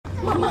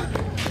Mama,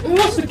 he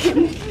wants to kill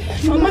me.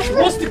 Mama, he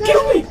wants to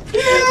kill me.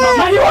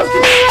 Mama, he wants to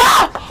kill me.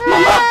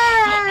 Mama!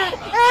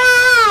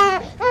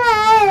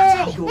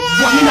 You're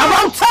running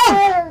around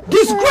town,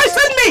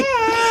 disgracing me.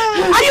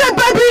 Are you a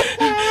baby?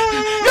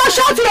 You're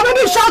shouting, your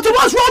baby shouting.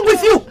 What's wrong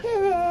with you?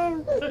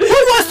 Who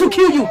wants to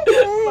kill you?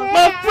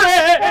 My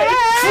friend.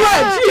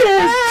 Fred.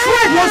 Yes.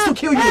 Fred wants to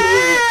kill you.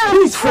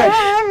 Who is Fred?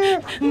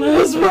 My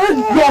husband.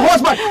 Your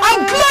husband.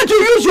 I'm glad you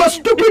use your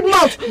stupid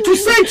mouth to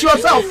say it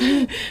yourself.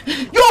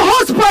 Your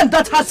husband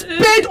that has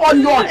paid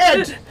on your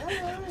head.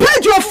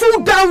 Paid your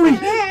full dowry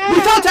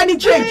without any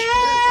change.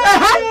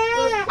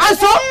 And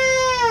so,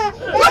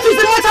 what is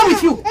the matter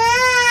with you?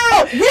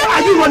 Oh, where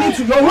are you running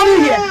to? You're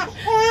running here.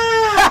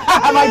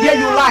 My dear,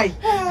 you lie.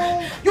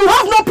 You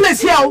have no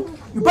place here.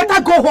 You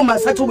better go home and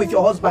settle with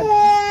your husband.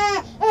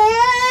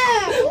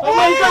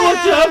 Mama, is that what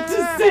you have to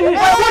say?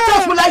 What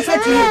else will I say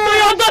to you?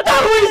 Your daughter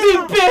who is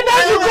in pain.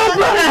 How you go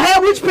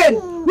back? Which pain?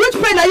 Which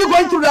pain are you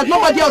going through that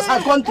nobody else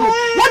has gone through?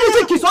 What do you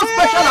think is so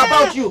special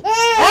about you?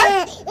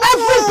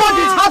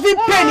 Everybody is having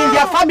pain in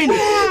their family,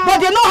 but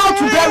they know how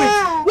to bear it.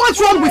 What's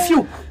wrong with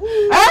you?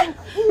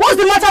 What's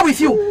the matter with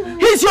you?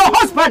 He's your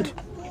husband.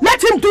 Let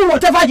him do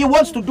whatever he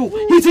wants to do.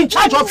 He's in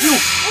charge of you.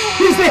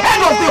 He's the head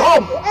of the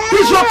home.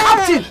 He's your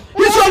captain.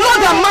 He's your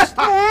lord and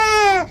master.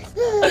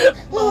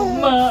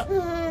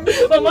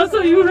 Mama,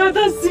 so you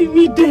rather see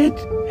me dead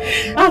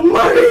and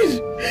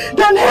married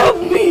than help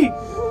me?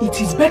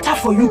 It is better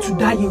for you to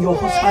die in your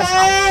husband's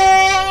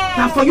house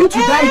than for you to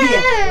die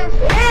here.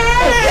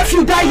 If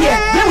you die here,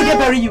 where will they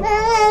bury you?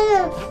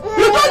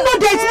 You don't know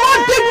there is more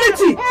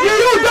dignity in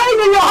you dying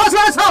in your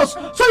husband's house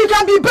so you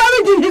can be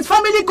buried in his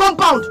family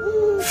compound.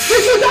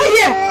 If you die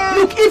here,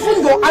 look,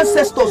 even your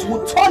ancestors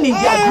will turn in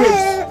their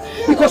graves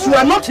because you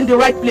are not in the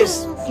right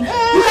place. You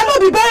cannot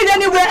be buried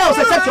anywhere else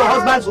except your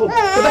husband's home.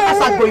 You better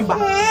start going back.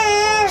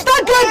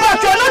 Start going back.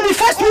 You are not the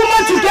first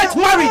woman to get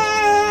married.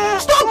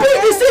 Stop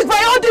being deceived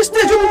by all these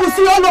things you will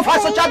see all over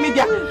social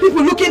media.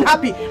 People looking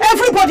happy.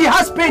 Everybody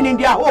has pain in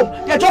their home.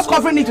 They are just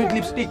covering it with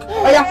lipstick.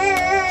 Oh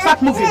yeah?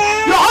 Start moving.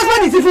 Your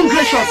husband is even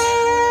gracious.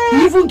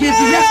 He even gave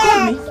you, he has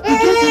called me. He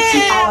gave you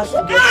 2 hours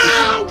to get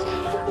back.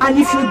 And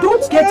if you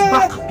don't get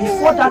back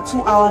before that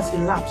 2 hours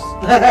elapse,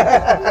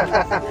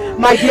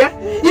 my dear,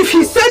 if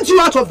he sends you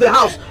out of the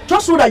house,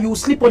 just know that you will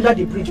sleep under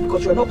the bridge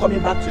because you are not coming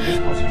back to this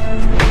house.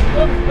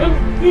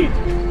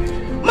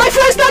 My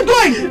friend, start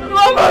going!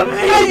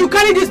 Mama, you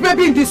carry this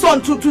baby in the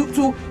sun to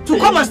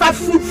come and start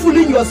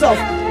fooling yourself.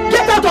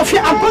 Get out of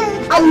here.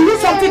 I will do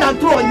something and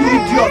throw on you,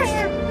 idiot.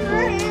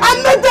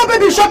 And make that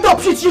baby shut up.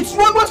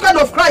 What kind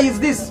of cry is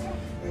this?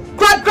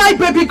 Cry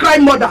baby, cry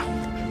mother.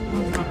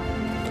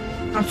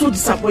 I'm so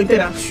disappointed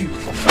at you.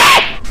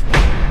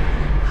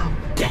 How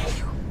dare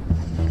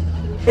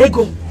you?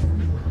 Ego,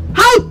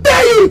 how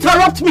dare you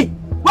interrupt me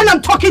when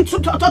I'm talking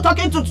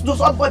to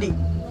somebody?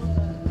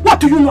 What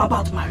do you know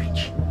about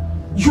marriage?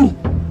 You,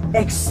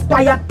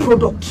 expired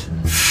product.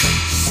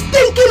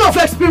 Stinking of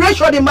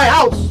expiration in my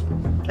house.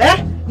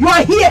 You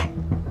are here,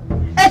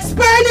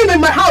 expiring in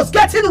my house,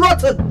 getting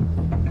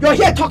rotten. You're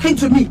here talking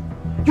to me.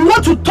 You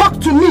want to talk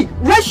to me,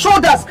 raise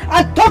shoulders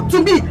and talk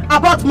to me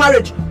about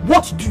marriage.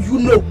 What do you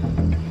know?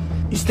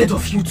 Instead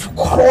of you to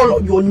crawl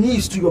on your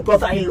knees to your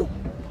brother-in-law.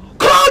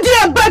 Call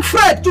there and beg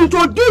Fred to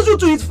introduce you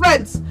to his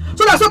friends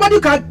so that somebody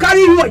can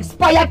carry your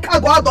expired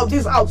cargo out of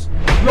this house.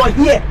 You're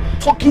here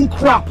talking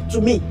crap to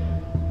me.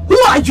 Who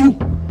are you?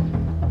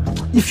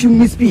 If you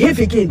misbehave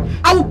again,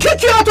 I will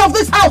kick you out of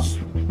this house.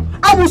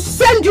 I will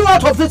send you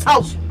out of this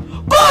house.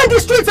 Go on the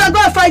streets and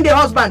go and find a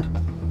husband.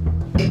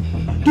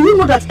 Do you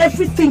know that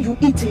everything you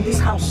eat in this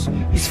house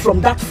is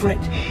from that Fred?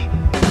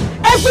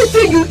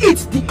 Everything you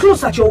eat, the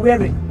clothes that you're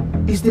wearing,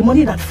 is the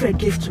money that Fred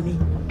gave to me.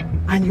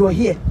 And you're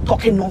here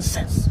talking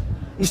nonsense.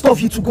 Instead of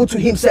you to go to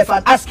himself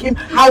and ask him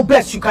how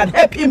best you can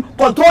help him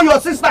control your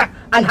sister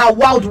and her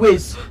wild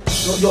ways.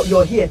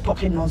 You're here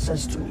talking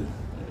nonsense to me.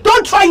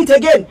 Don't try it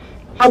again.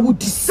 I will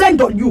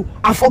descend on you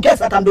and forget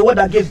that I'm the one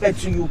that gave birth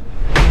to you.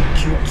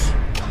 Idiot.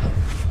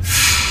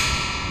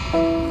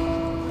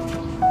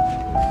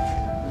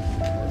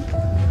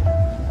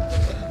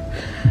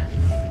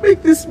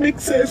 Make this make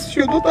sense.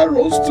 Your daughter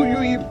runs to you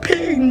in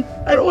pain,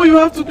 and all you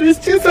have to do is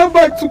chase her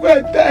back to go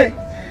and die.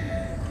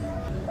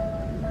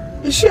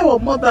 Is she our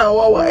mother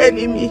or our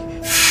enemy?